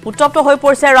উত্তপ্ত হৈ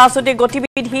পৰিছে ৰাজনৈতিক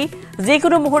গতিবিধি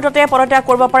যিকোনো মুহূৰ্ততে পদত্যাগ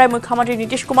কৰিব পাৰে মুখ্যমন্ত্ৰী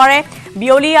নীতিশ কুমাৰে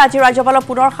বিয়লি আজি ৰাজ্যপালক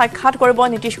পুনৰ সাক্ষাৎ কৰিব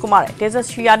নীতিশ কুমাৰে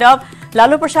তেজস্বী যাদৱ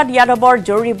লালু প্ৰসাদ যাদৱৰ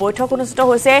জৰুৰী বৈঠক অনুষ্ঠিত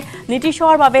হৈছে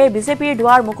নীতিশৰ বাবে বিজেপিৰ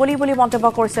দুৱাৰ মুকলি বুলি মন্তব্য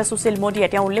কৰিছে সুশীল মোদীয়ে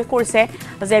তেওঁ উল্লেখ কৰিছে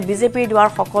যে বিজেপিৰ দুৱাৰ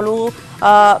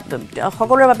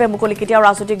সকলোৰে বাবে মুকলি কেতিয়াও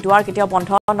ৰাজনৈতিক দুৱাৰ কেতিয়াও বন্ধ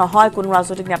নহয় কোনো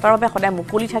ৰাজনৈতিক নেতাৰ বাবে সদায়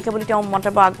মুকলি থাকে বুলি তেওঁ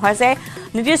মন্তব্য আগবঢ়াইছে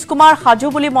নীতিশ কুমাৰ সাজু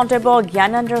বুলি মন্তব্য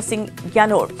জ্ঞানেন্দ্ৰ সিং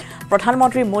জ্ঞানৰ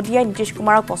প্ৰধানমন্ত্ৰী মোদীয়ে নীতিশ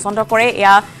কুমাৰক পছন্দ কৰে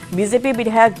এয়া বিজেপি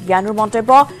বিধায়ক জ্ঞানৰ মন্তব্য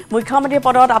মুখ্যমন্ত্ৰী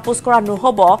পদত আপোচ কৰা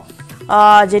নহব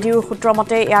জেডিইউৰ সূত্ৰ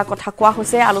মতে এয়া কথা কোৱা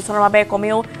হৈছে আলোচনাৰ বাবে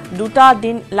কমেও 2টা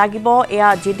দিন লাগিব এয়া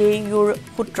জেডিইউৰ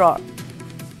সূত্ৰ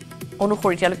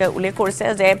অনুসৰি তেওঁলোকে উল্লেখ কৰিছে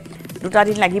যে 2টা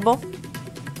দিন লাগিব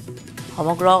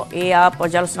সমগ্ৰ এয়া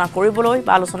পৰ্যালোচনা কৰিবলৈ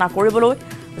বা আলোচনা কৰিবলৈ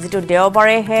যেটো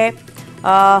দেওবাৰেহে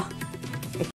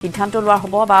সিদ্ধান্ত লোৱা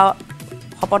হ'ব বা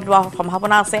শপত লোৱাৰ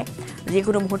সম্ভাৱনা আছে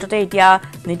যিকোনো মুহূৰ্ততে এতিয়া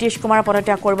নীতিশ কুমাৰ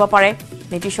পদত্যাগ কৰিব পাৰে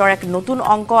নীতিশৰ এক নতুন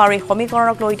অংক আৰু এই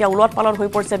সমীকৰণক লৈ এতিয়া উলট পালট হৈ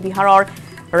পৰিছে বিহাৰৰ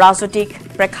ৰাজনৈতিক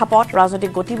প্ৰেক্ষাপট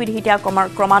ৰাজনৈতিক গতিবিধি এতিয়া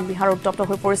ক্ৰমাৎ বিহাৰ উত্তপ্ত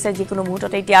হৈ পৰিছে যিকোনো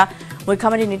মুহূৰ্ততে এতিয়া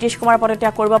মুখ্যমন্ত্ৰী নীতিশ কুমাৰ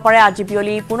পদত্যাগ কৰিব পাৰে আজি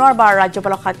বিয়লি পুনৰবাৰ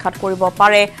ৰাজ্যপালক সাক্ষাৎ কৰিব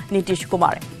পাৰে নীতিশ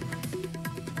কুমাৰে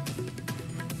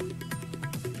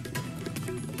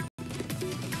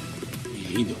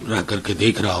में रह करके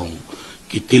देख रहा हूँ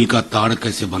कि तिल का ताड़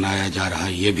कैसे बनाया जा रहा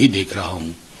है, ये भी देख रहा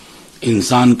हूँ।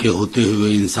 इंसान के होते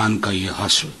हुए इंसान का ये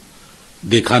हश्र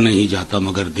देखा नहीं जाता,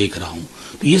 मगर देख रहा हूँ।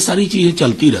 तो ये सारी चीजें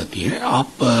चलती रहती हैं।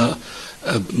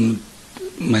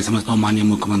 मैं समझता हूँ माननीय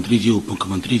मुख्यमंत्री जी, उप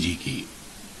मुख्यमंत्री जी की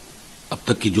अब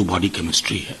तक की जो बॉडी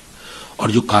केमिस्ट्री है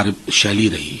और जो कार्यशैली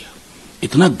रही है,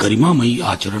 इतना गरिमामयी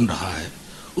आचरण रहा है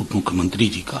उप मुख्यमंत्री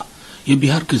जी का, ये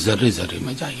बिहार के जर्रे जर्रे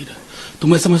में जाहिर है। तो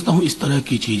मैं समझता हूँ इस तरह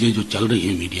की चीजें जो चल रही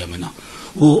है मीडिया में ना,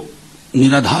 वो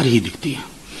निराधार ही दिखती हैं।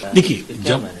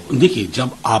 देखिए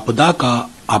जब आपदा का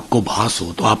आपको भास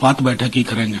हो तो आपात बैठक ही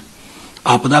करेंगे।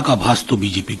 आपदा का भास तो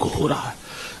बीजेपी को हो रहा है,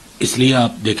 इसलिए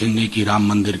आप देखेंगे कि राम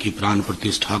मंदिर की प्राण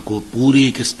प्रतिष्ठा को पूरे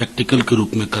एक स्पेक्टिकल के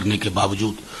रूप में करने के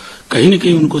बावजूद कहीं न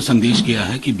कहीं उनको संदेश गया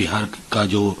है कि बिहार का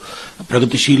जो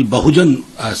प्रगतिशील बहुजन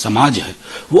समाज है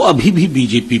वो अभी भी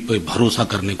बीजेपी पर भरोसा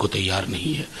करने को तैयार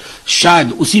नहीं है।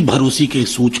 शायद उसी भरोसे के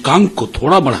सूचकांक को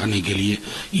थोड़ा बढ़ाने के लिए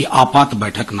ये आपात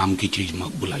बैठक नाम की चीज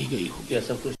बुलाई गई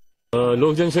होगी।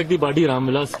 लोक जनशक्ति पार्टी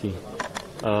रामविलास की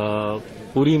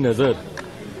पूरी नजर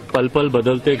पल पल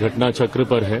बदलते घटना चक्र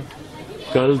पर है।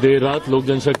 कल देर रात लोक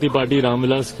जनशक्ति पार्टी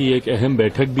रामविलास की एक अहम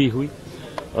बैठक भी हुई,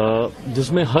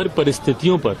 जिसमें हर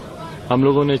परिस्थितियों पर हम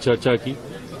लोगों ने चर्चा की।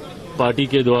 पार्टी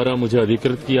के द्वारा मुझे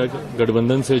अधिकृत किया गया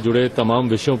गठबंधन से जुड़े तमाम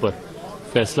विषयों पर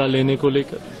फैसला लेने को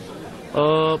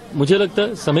लेकर। मुझे लगता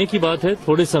है समय की बात है,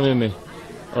 थोड़े समय में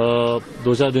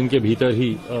 2-4 दिन के भीतर ही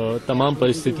तमाम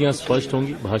परिस्थितियां स्पष्ट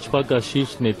होंगी। भाजपा का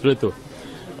शीर्ष नेतृत्व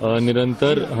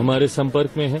निरंतर हमारे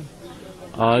संपर्क में है।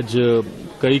 आज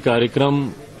कई कार्यक्रम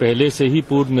पहले से ही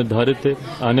पूर्व निर्धारित थे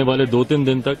आने वाले 2-3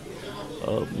 दिन तक,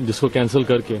 जिसको कैंसिल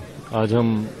करके आज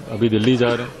हम अभी दिल्ली जा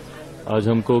रहे हैं। आज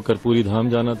हमको कर्पूरी धाम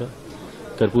जाना था।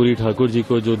 कर्पूरी ठाकुर जी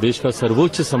को जो देश का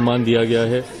सर्वोच्च सम्मान दिया गया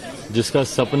है, जिसका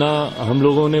सपना हम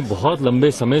लोगों ने बहुत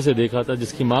लंबे समय से देखा था,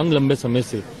 जिसकी मांग लंबे समय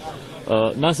से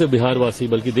न सिर्फ बिहारवासी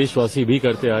बल्कि देशवासी भी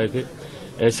करते आए थे,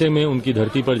 ऐसे में उनकी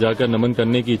धरती पर जाकर नमन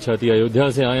करने की इच्छा थी। अयोध्या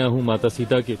से आया हूं, माता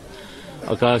सीता के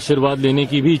का आशीर्वाद लेने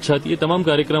की भी इच्छा थी। ये तमाम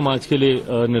कार्यक्रम आज के लिए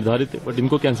निर्धारित थे, बट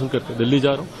इनको कैंसिल करके दिल्ली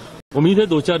जा रहा हूं। उम्मीद है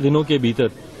 2-4 दिनों के भीतर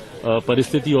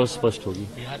परिस्थिति और स्पष्ट होगी।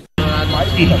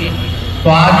 तो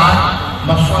आज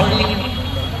मसौली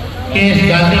के इस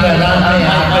गांधी मैदान में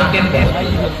यहाँ के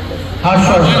हर्ष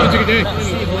और है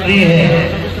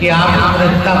कि आप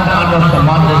इतना मान और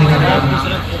सम्मान देने का काम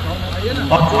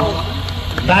और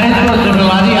दायित्व और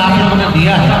जिम्मेवारी आप लोगों ने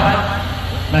दिया है।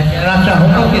 मैं कहना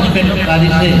चाहूंगा कि इस पेशकारी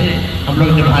से हम लोग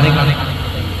निभाने का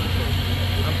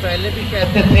हम पहले भी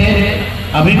कहते थे,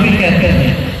 अभी भी कहते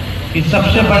हैं कि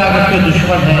सबसे बड़ा अगर कोई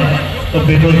दुश्मन है तो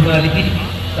बेरोजगारी की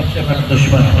सबसे बड़ा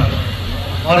दुश्मन है।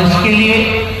 और इसके लिए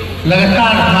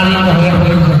लगातार हमारी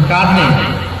सरकार ने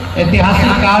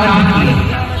ऐतिहासिक कार्य भी किए।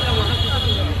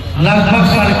 लगभग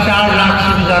 4.5 लाख से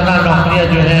भी ज्यादा नौकरियां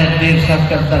जो है 1.5 साल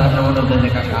के अंदर हम लोगों ने देने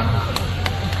का काम।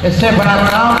 इससे बड़ा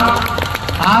काम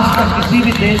आज तक किसी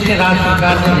भी देश के राज्य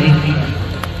सरकार ने नहीं किया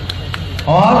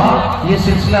और ये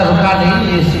सिलसिला रुका नहीं,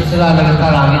 ये सिलसिला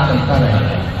लगातार आगे चलता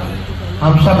रहेगा।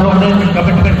 हम सब लोगों ने जो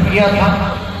कमिटमेंट किया था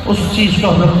उस चीज को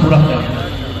हम लोग पूरा करें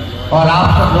और आप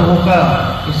सब लोगों का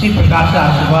इसी प्रकार से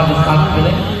आशीर्वाद साथ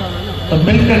मिले तो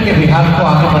मिलकर के बिहार को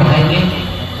आगे बढ़ाएंगे,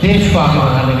 देश को आगे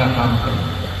बढ़ाने का काम करेंगे।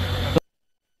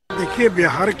 देखिए,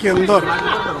 बिहार के अंदर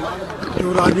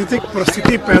जो राजनीतिक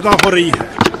परिस्थिति पैदा हो रही है,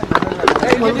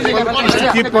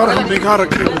 स्थिति पर हम निगाह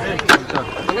रखेंगे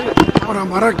और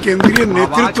हमारा केंद्रीय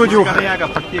नेतृत्व जो है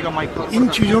इन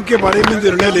चीजों के बारे में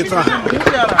निर्णय लेता है।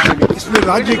 इसमें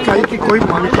राज्य इकाई की कोई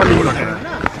भूमिका नहीं है।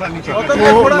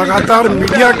 वो लगातार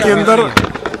मीडिया के अंदर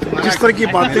जिस तरह की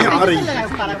बातें आ रही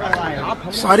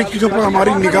हैं, सारी चीजों पर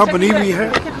हमारी निगाह बनी हुई है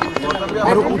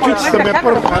और उचित समय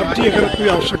पर पार्टी अगर कोई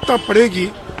आवश्यकता पड़ेगी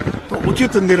तो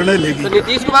उचित निर्णय लेगी।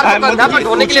 नीतीश कुमार को कंधा पर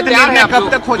ढोने के लिए तैयार है, कब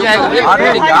तक हो जाएगा?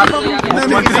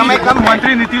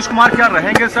 मंत्री नीतीश कुमार क्या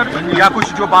रहेंगे सर, या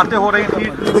कुछ जो बातें हो रही थी?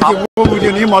 देखिए, वो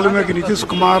मुझे नहीं मालूम है कि नीतीश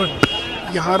कुमार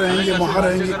यहाँ रहेंगे, वहाँ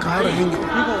रहेंगे, कहाँ रहेंगे।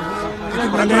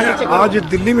 लेकिन मैंने आज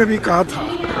दिल्ली में भी कहा था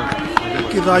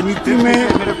कि राजनीति में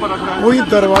कोई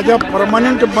दरवाजा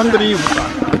परमानेंट बंद नहीं होता।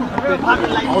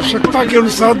 आवश्यकता के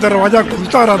अनुसार दरवाजा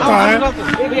खुलता रहता है,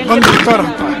 बंद होता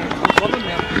रहता है।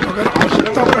 अगर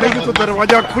आवश्यकता पड़ेगी तो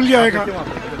दरवाजा खुल जाएगा,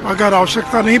 अगर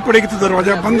आवश्यकता नहीं पड़ेगी तो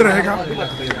दरवाजा बंद रहेगा।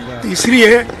 तो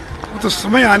इसलिए तो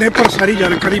समय आने पर सारी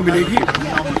जानकारी मिलेगी।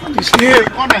 इसलिए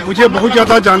मुझे बहुत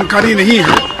ज़्यादा जानकारी नहीं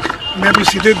है। मैं अभी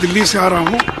सीधे दिल्ली से आ रहा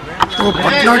हूँ, तो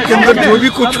पटना के अंदर जो भी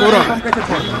कुछ हो रहा है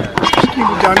उसकी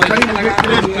जानकारी मुझे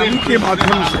के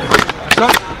माध्यम से,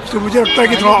 तो मुझे लगता है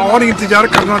कि थोड़ा और इंतजार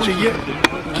करना चाहिए।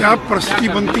 क्या परिस्थिति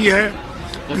बनती है,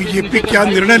 बीजेपी क्या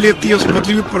निर्णय लेती है उस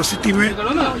बदली हुई परिस्थिति में,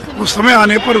 वो समय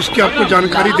आने पर उसकी आपको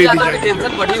जानकारी दे दी जाएगी।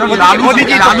 मोदी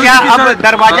जी, तो क्या अब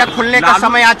दरवाजा खुलने का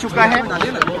समय आ चुका है?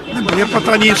 मुझे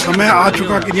पता नहीं समय आ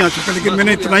चुका कि नहीं आ चुका, लेकिन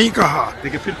मैंने इतना ही कहा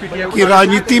कि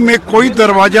राजनीति में कोई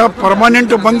दरवाजा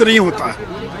परमानेंट बंद नहीं होता है,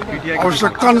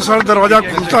 आवश्यकता अनुसार दरवाजा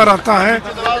खुलता रहता है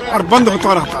और बंद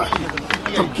होता रहता है।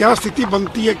 तब क्या स्थिति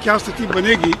बनती है, क्या स्थिति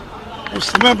बनेगी, उस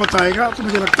समय बताएगा। तो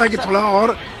मुझे लगता है कि थोड़ा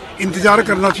और इंतजार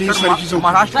करना चाहिए सारी चीजों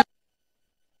का।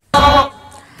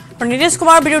 नीतीश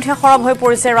कुमार विरुद्धে সৰব হৈ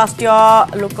পৰিছে ৰাষ্ট্ৰীয়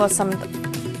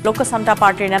লোক সমতা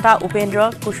পাৰ্টিৰ নেতা উপেন্দ্ৰ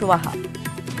কুশৱাহা।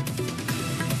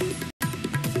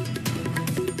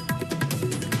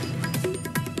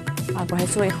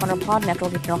 আগবঢ়াইছো এই সন্দৰ্ভত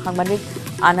নেটৱৰ্ক ভিত্তিক সাংবাদিক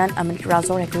আনন্দ অমিত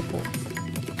ৰাজৰ এক ৰিপৰ্ট।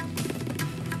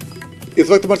 इस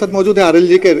वक्त हमारे साथ मौजूद है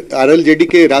आरएलजेडी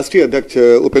के राष्ट्रीय अध्यक्ष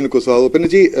उपेंद्र कुशवाहा। उपेंद्र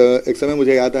जी, एक समय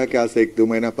मुझे याद है कि आज से 1-2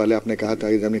 महीना पहले आपने कहा था,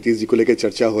 जब नीतीश जी को लेकर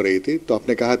चर्चा हो रही थी, तो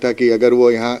आपने कहा था कि अगर वो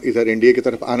यहाँ इधर एनडीए की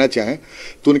तरफ आना चाहें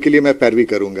तो उनके लिए मैं पैरवी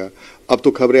करूंगा। अब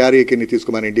तो खबरें आ रही है कि नीतीश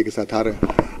कुमार एनडीए के साथ आ रहे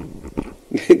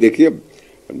हैं। देखिए,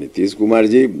 नीतीश कुमार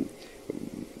जी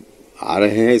आ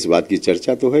रहे हैं, इस बात की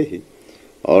चर्चा तो है ही,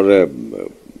 और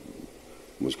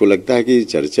मुझको लगता है कि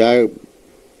चर्चा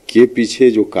के पीछे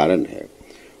जो कारण है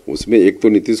उसमें एक तो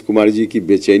नीतीश कुमार जी की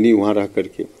बेचैनी वहाँ रह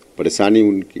करके, परेशानी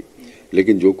उनकी,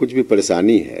 लेकिन जो कुछ भी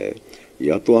परेशानी है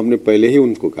यह तो हमने पहले ही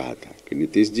उनको कहा था कि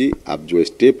नीतीश जी आप जो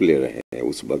स्टेप ले रहे हैं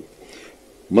उस वक्त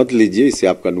मत लीजिए, इससे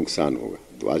आपका नुकसान होगा।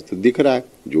 तो आज तो दिख रहा है,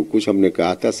 जो कुछ हमने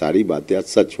कहा था सारी बातें आज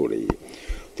सच हो रही है।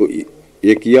 तो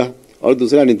एक यह, और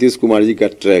दूसरा नीतीश कुमार जी का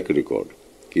ट्रैक रिकॉर्ड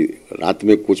कि रात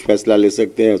में कुछ फैसला ले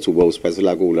सकते हैं, सुबह उस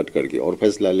फैसला को उलट करके और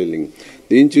फैसला ले लेंगे।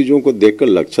 तो इन चीज़ों को देखकर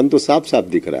लक्षण तो साफ साफ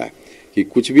दिख रहा है कि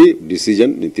कुछ भी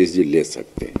डिसीजन नीतीश जी ले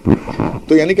सकते हैं।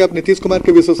 तो यानी कि आप नीतीश कुमार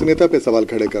के विश्वसनीयता पे सवाल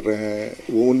खड़े कर रहे हैं,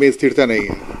 वो उनमें स्थिरता नहीं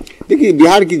है। देखिए,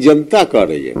 बिहार की जनता कर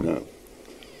रही है ना,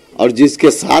 और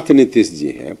जिसके साथ नीतीश जी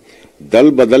हैं,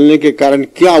 दल बदलने के कारण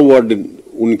क्या वर्ड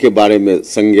उनके बारे में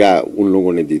संज्ञा उन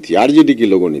लोगों ने दी थी, आरजेडी के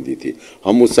लोगों ने दी थी।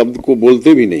 हम उस शब्द को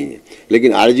बोलते भी नहीं है,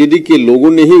 लेकिन आरजेडी के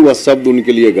लोगों ने ही वह शब्द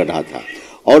उनके लिए गढ़ा था,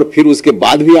 और फिर उसके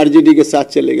बाद भी आरजेडी के साथ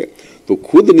चले गए। तो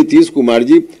खुद नीतीश कुमार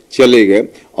जी चले गए,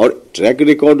 और ट्रैक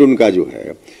रिकॉर्ड उनका जो है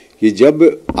कि जब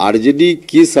आरजेडी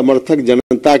की समर्थक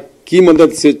जनता की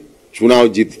मदद से चुनाव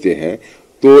जीतते हैं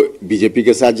तो बीजेपी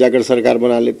के साथ जाकर सरकार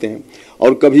बना लेते हैं,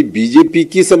 और कभी बीजेपी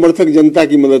की समर्थक जनता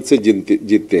की मदद से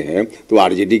जीतते हैं तो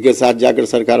आरजेडी के साथ जाकर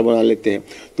सरकार बना लेते हैं।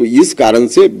 तो इस कारण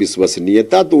से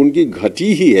विश्वसनीयता तो उनकी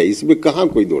घटी ही है, इसमें कहाँ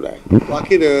कोई दो राय है। तो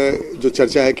आखिर जो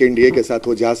चर्चा है कि एनडीए के साथ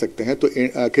वो जा सकते हैं, तो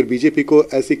आखिर बीजेपी को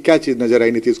ऐसी क्या चीज नजर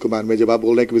आई नीतीश कुमार में जब आप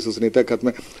बोल रहे हैं कि विश्वसनीयता खत्म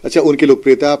है? अच्छा, उनकी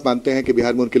लोकप्रियता आप मानते हैं कि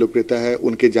बिहार में उनकी लोकप्रियता है,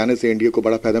 उनके जाने से एनडीए को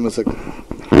बड़ा फायदा मिल सकता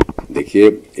है? देखिए,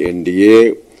 एनडीए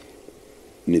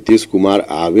नीतीश कुमार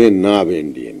आवे न आवे,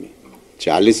 एनडीए में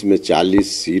 40 में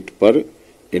 40 सीट पर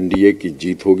एनडीए की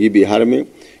जीत होगी बिहार में,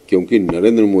 क्योंकि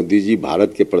नरेंद्र मोदी जी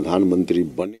भारत के प्रधानमंत्री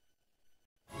बने।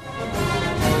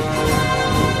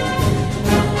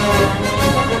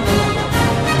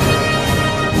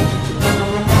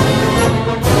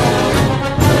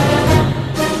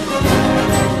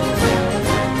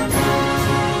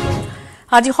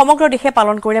 আজি সমগ্ৰ দেশে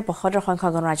পালন কৰিলে ৭৫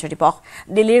 সংখ্যক গণৰাজ্য দিৱস।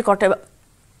 দিল্লীৰ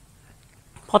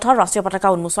পথত ৰাষ্ট্ৰীয় পতাকা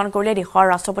উন্মোচন কৰিলে দেশৰ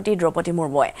ৰাষ্ট্ৰপতি দ্ৰৌপদী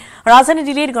মুৰ্মুৱে। ৰাজধানী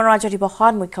দিল্লীত গণৰাজ্য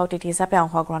দিৱসত মুখ্য অতিথি হিচাপে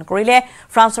অংশগ্ৰহণ কৰিলে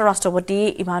ফ্ৰান্সৰ ৰাষ্ট্ৰপতি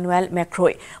ইমানুৱেল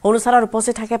মেক্ৰ'ই। অনুষ্ঠানত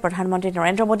উপস্থিত থাকে প্ৰধানমন্ত্ৰী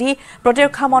নৰেন্দ্ৰ মোদী,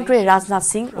 প্ৰতিৰক্ষা মন্ত্ৰী ৰাজনাথ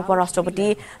সিং, উপ ৰাষ্ট্ৰপতি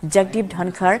জগদীপ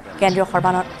ধনখৰ,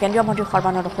 কেন্দ্ৰীয় মন্ত্ৰী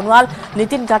সৰ্বানন্দ সোণোৱাল,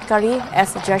 নীতিন গাডকাৰী,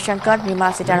 এছ জয়শংকৰ,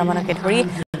 নিৰ্মলা সীতাৰমণকে ধৰি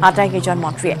আটাইকেইজন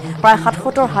মন্ত্ৰীয়ে। প্ৰায়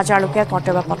 ৭৭,০০০ লোকে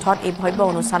কৰ্তব্য পথত এই ভব্য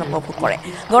অনুষ্ঠান উপভোগ কৰে।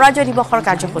 গণৰাজ্য দিৱসৰ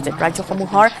কাৰ্যসূচীত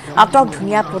ৰাজ্যসমূহৰ আটক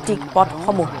ধুনীয়া প্ৰতীক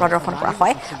পথসমূহ প্ৰদৰ্শন কৰা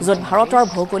হয়, য'ত ভাৰতৰ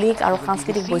ভৌগোলিক আৰু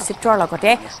সাংস্কৃতিক বৈচিত্ৰ্যৰ লগতে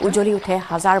উজ্বলি উঠে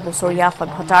হাজাৰ বছৰীয়া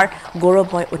সভ্যতাৰ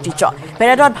গৌৰৱময় ঐতিহ্য।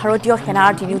 পেৰেডত ভাৰতীয়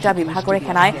সেনাৰ ৩টা বিভাগৰে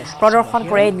সেনাই প্ৰদৰ্শন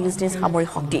কৰে নিজ নিজ সামৰিক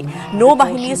শক্তি। নৌ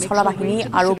বাহিনী, স্থলবাহিনী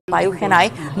আৰু বায়ু সেনাই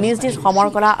নিজ নিজ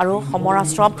সমৰকলা আৰু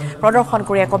সমৰাস্ত্ৰ প্ৰদৰ্শন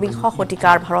কৰি ১বিংশ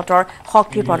শতিকাৰ ভাৰতৰ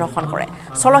শক্তি প্ৰদৰ্শন কৰে।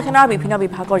 স্থলসেনাৰ বিভিন্ন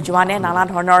বিভাগৰ জোৱানে নানা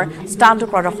ধৰণৰ ষ্টাণ্ট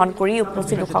প্ৰদৰ্শন কৰি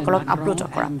উপস্থিত লোকসকলক আপ্লুত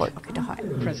কৰা পৰিলক্ষিত হয়।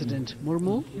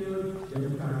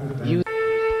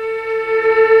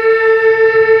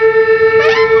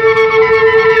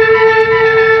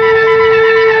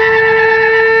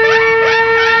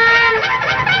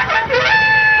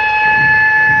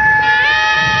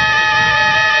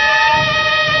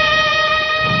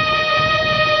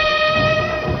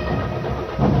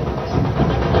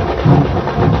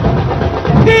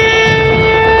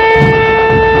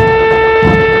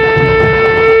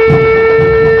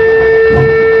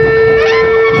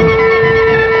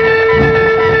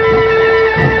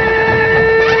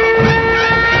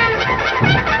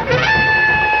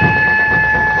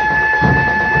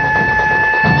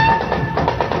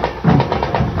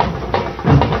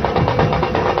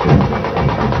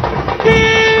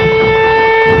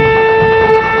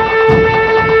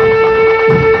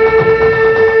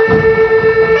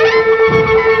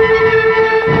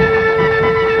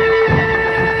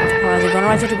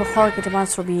 দিৱসৰ কেইটামান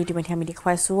ছবি ইতিমধ্যে আমি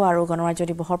দেখুৱাইছো আৰু গণৰাজ্য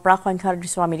দিৱসৰ প্ৰাক সংখ্যাৰ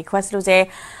দৃশ্য আমি দেখুৱাইছিলো যে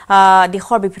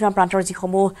দেশৰ বিভিন্ন প্ৰান্তৰ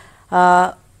যিসমূহ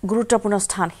গুৰুত্বপূৰ্ণ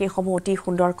স্থান সেইসমূহ অতি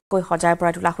সুন্দৰকৈ সজাই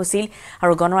পৰাই তোলা হৈছিল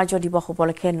আৰু গণৰাজ্য দিৱস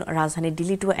উপলক্ষে ৰাজধানী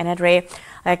দিল্লীতো এনেদৰে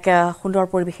এক সুন্দৰ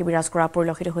পৰিৱেশে বিৰাজ কৰা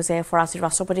পৰিলক্ষিত হৈছে ফৰাচী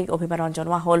ৰাষ্ট্ৰপতিক অভিবাদন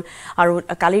জনোৱা হ'ল আৰু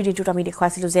কালিৰ দিনটোত আমি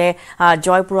দেখুৱাইছিলো যে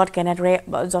জয়পুৰত কেনেদৰে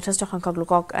যথেষ্ট সংখ্যক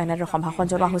লোকক এনেদৰে সম্ভাষণ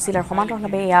জনোৱা হৈছিল আৰু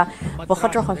সমান্তৰালভাৱে এয়া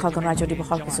 ৭২ সংখ্যক গণৰাজ্য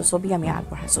দিৱসৰ কিছু ছবি আমি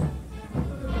আগবঢ়াইছো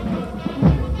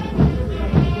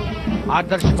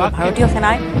ভাৰতীয়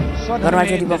সেনাই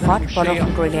গণৰাজ্য দিৱসত প্ৰদৰ্শন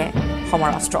কৰিলে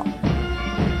সমৰাস্ত্ৰ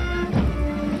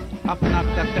अपना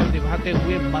कर्तव्य निभाते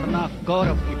हुए मरना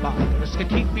गौरव की बात है। इसके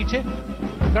ठीक पीछे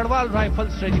Garhwal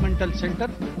rifles regimental centre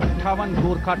 58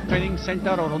 Gorkha training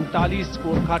centre और 39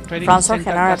 गोरखा ट्रेनिंग फ्रांसर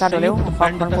सेनार এটা দলেও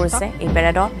অংশগ্ৰহণ কৰিছে এই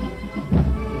পেৰেডত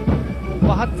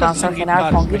फ्रांसर सेनार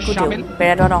সংগীতটোও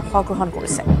পেৰেডত অংশগ্ৰহণ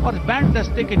কৰিছে और बैंड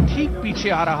दस्ते के ठीक पीछे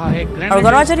आ रहा है আৰু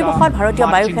গণৰাজ্য দিৱসত ভাৰতীয়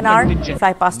বায়ু সেনাৰ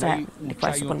ফ্লাই পাষ্ট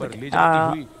দেখুৱাইছো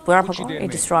পুনৰ ভাগৰ এই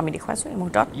দৃশ্য আমি দেখুৱাইছো এই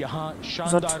মুহূৰ্তত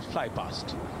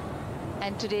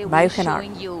And today we're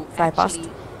showing you actually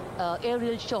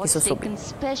aerial shots taken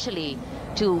specially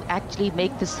to actually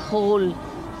make this whole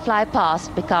fly past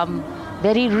become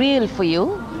very real for you.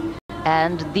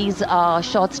 And these are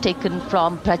shots taken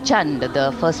from Prachand, the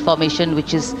first formation,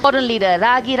 which is Squadron Leader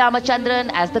Ragi Ramachandran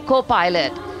as the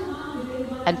co-pilot.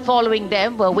 And following them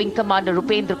were Wing Commander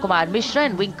Rupendra Kumar Mishra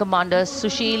and Wing Commander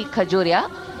Sushil Khajuria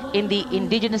in the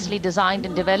indigenously designed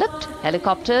and developed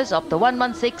helicopters of the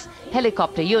 116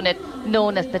 helicopter unit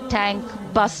known as the Tank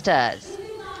Busters.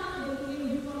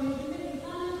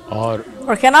 और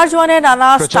सेना जवाने नाना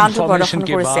स्टांट प्रदर्शन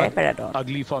करेছে पैरेडो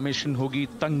अगली formation होगी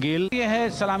तंगेल ये है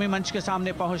सलामी मंच के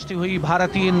सामने पहुंचती हुई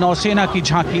भारतीय नौसेना की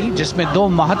झांकी जिसमें दो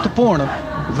महत्वपूर्ण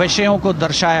विषयों को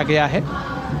दर्शाया गया है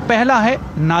पहला है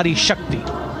नारी शक्ति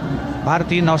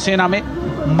भारतीय नौसेना में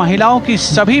महिलाओं की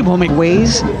सभी भूमिका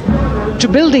to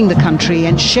building the country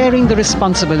and sharing the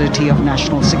responsibility of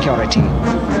national security.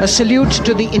 A salute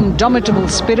to the indomitable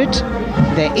spirit,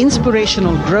 their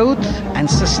inspirational growth and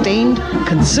sustained,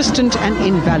 consistent and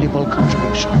invaluable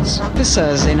contributions.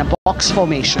 Officers in a box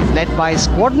formation led by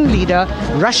Squadron Leader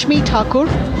Rashmi Thakur,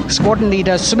 Squadron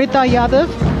Leader Sumita Yadav,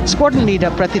 Squadron Leader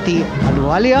Pratiti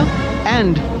Aluwalia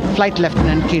and Flight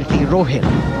Lieutenant Kirti Rohil.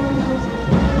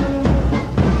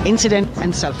 Incident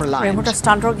and self-reliance.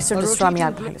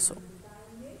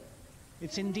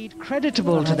 It's indeed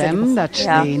creditable to them that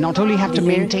they not only have to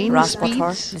maintain the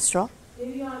speeds,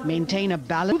 maintain a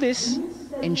balance, do this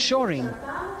ensuring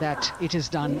that it is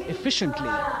done efficiently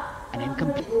and in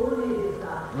complete.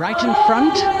 Right in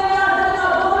front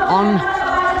on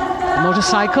the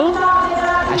motorcycle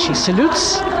as she salutes.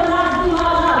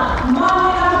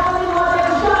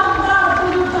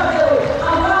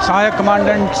 सहायक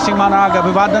commandant सीमानाग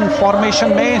अभिवादन formation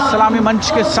में सलामी मंच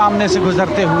के सामने से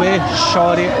गुजरते हुए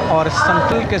शौर्य और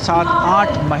संकल्प के साथ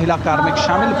 8 महिला कार्मिक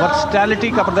शामिल वर्सटैलिटी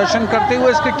का प्रदर्शन करते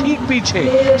हुए इसके ठीक पीछे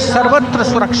सर्वत्र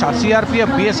सुरक्षा सीआरपीएफ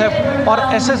बीएसएफ और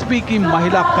एसएसबी की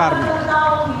महिला कार्मिक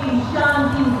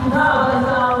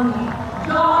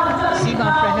सीमा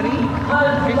प्रहरी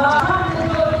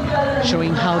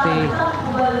showing how they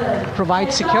provide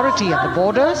security at the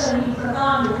borders.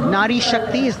 Nari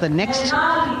Shakti is the next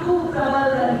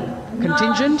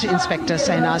contingent, Inspector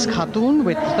Sainaz Khatun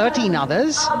with 13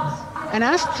 others. And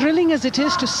as thrilling as it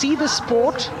is to see the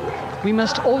sport, we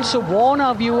must also warn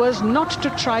our viewers not to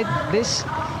try this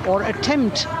or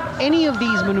attempt any of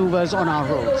these maneuvers on our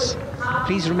roads.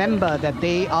 Please remember that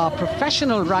they are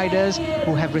professional riders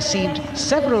who have received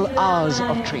several hours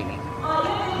of training.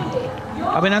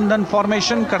 अभिनंदन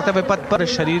formation कर्तव्य पथ पर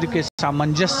शरीर के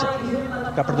सामंजस्य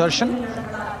का प्रदर्शन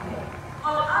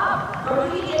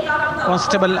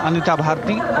constable Anita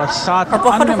Bharti और 7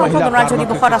 अन्य महिला गणराज्य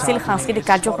दिवसत আছিল সাংস্কৃতিক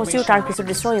কাৰ্যসূচীও তাৰ কিছু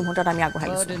দৃশ্য এই মুহূৰ্তত আমি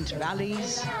আগবঢ়াইছো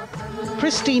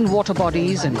pristine water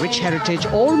bodies and rich heritage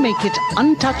all make it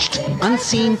untouched,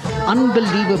 unseen,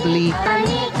 unbelievably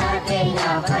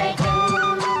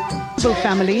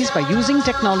families by using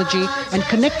technology and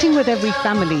connecting with every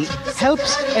family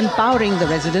helps empowering the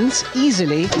residents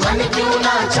easily.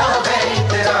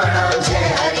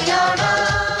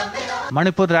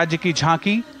 Manipur राज्य की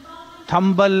झांकी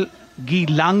थंबल गी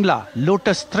लांगला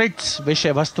लोटस थ्रेड्स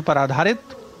विषय वस्तु पर आधारित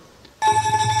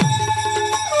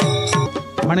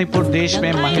मणिपुर देश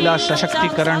में महिला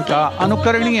सशक्तिकरण का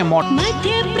अनुकरणीय मॉडल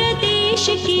मध्य प्रदेश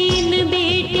की इन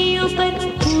बेटियों पर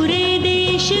पूरे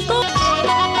देश को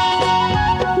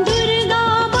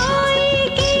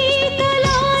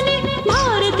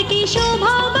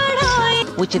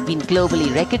which have been globally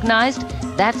recognized.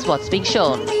 That's what's being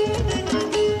shown.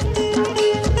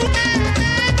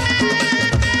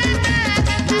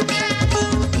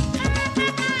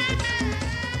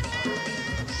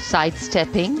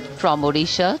 sidestepping from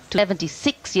Odisha to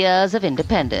 76 years of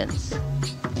independence.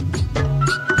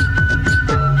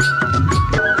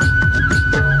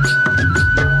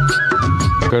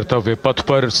 कर्तव्य पथ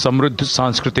पर समृद्ध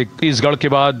सांस्कृतिक छत्तीसगढ़ के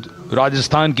बाद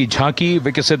राजस्थान की झांकी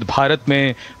विकसित भारत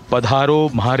में पधारो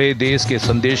म्हारे देश के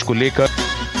संदेश को लेकर